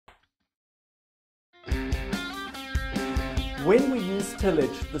When we use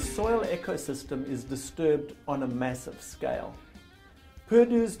tillage, the soil ecosystem is disturbed on a massive scale.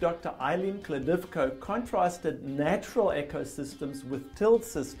 Purdue's Dr. Eileen Kladivko contrasted natural ecosystems with tilled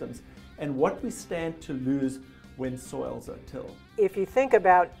systems and what we stand to lose when soils are tilled. If you think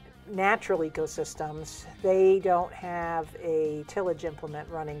about natural ecosystems, they don't have a tillage implement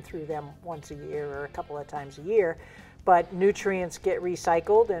running through them once a year or a couple of times a year, but nutrients get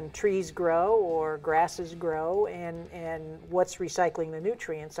recycled and trees grow or grasses grow, and what's recycling the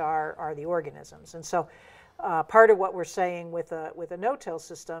nutrients are the organisms. And so part of what we're saying with a no-till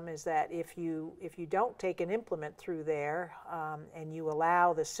system is that if you don't take an implement through there and you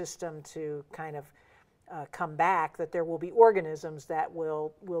allow the system to kind of come back, that there will be organisms that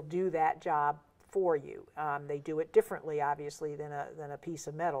will do that job for you. They do it differently, obviously, than a piece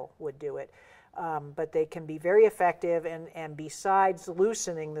of metal would do it. But they can be very effective, and besides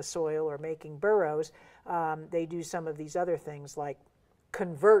loosening the soil or making burrows, they do some of these other things like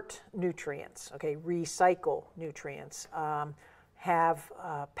convert nutrients, okay, recycle nutrients, have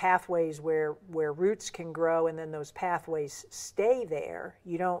pathways where roots can grow, and then those pathways stay there.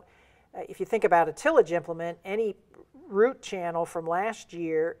 You don't, if you think about a tillage implement, any root channel from last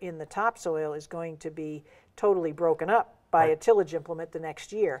year in the topsoil is going to be totally broken up by a tillage implement the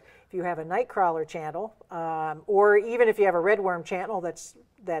next year. If you have a nightcrawler channel, or even if you have a redworm channel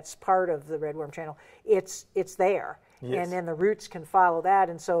that's part of the redworm channel, it's there. Yes. And then the roots can follow that,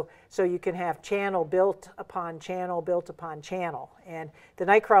 and so you can have channel built upon channel built upon channel. And the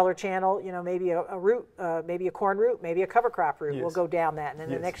nightcrawler channel, you know, maybe a root, maybe a corn root, maybe a cover crop root will go down that, and then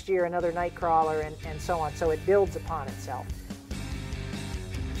the next year another nightcrawler, and so on. So it builds upon itself.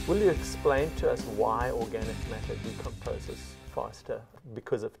 Will you explain to us why organic matter decomposes faster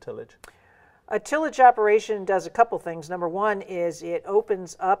because of tillage? A tillage operation does a couple things. Number one is it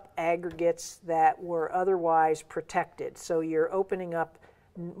opens up aggregates that were otherwise protected. So you're opening up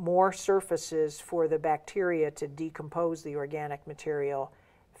more surfaces for the bacteria to decompose the organic material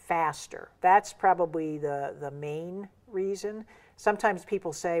faster. That's probably the main reason. Sometimes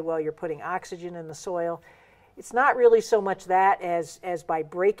people say, well, you're putting oxygen in the soil. It's not really so much that as by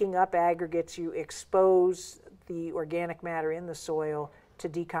breaking up aggregates, you expose the organic matter in the soil to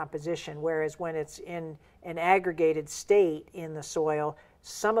decomposition, whereas when it's in an aggregated state in the soil,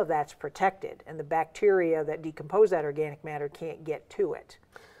 some of that's protected, and the bacteria that decompose that organic matter can't get to it.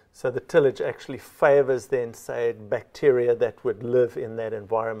 So the tillage actually favors then, say, bacteria that would live in that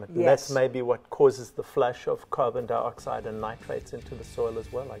environment. And that's maybe what causes the flush of carbon dioxide and nitrates into the soil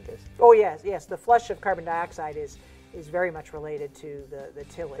as well, I guess. Oh yes, the flush of carbon dioxide is very much related to the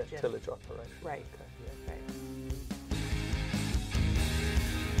tillage. The tillage operation. Right. Okay.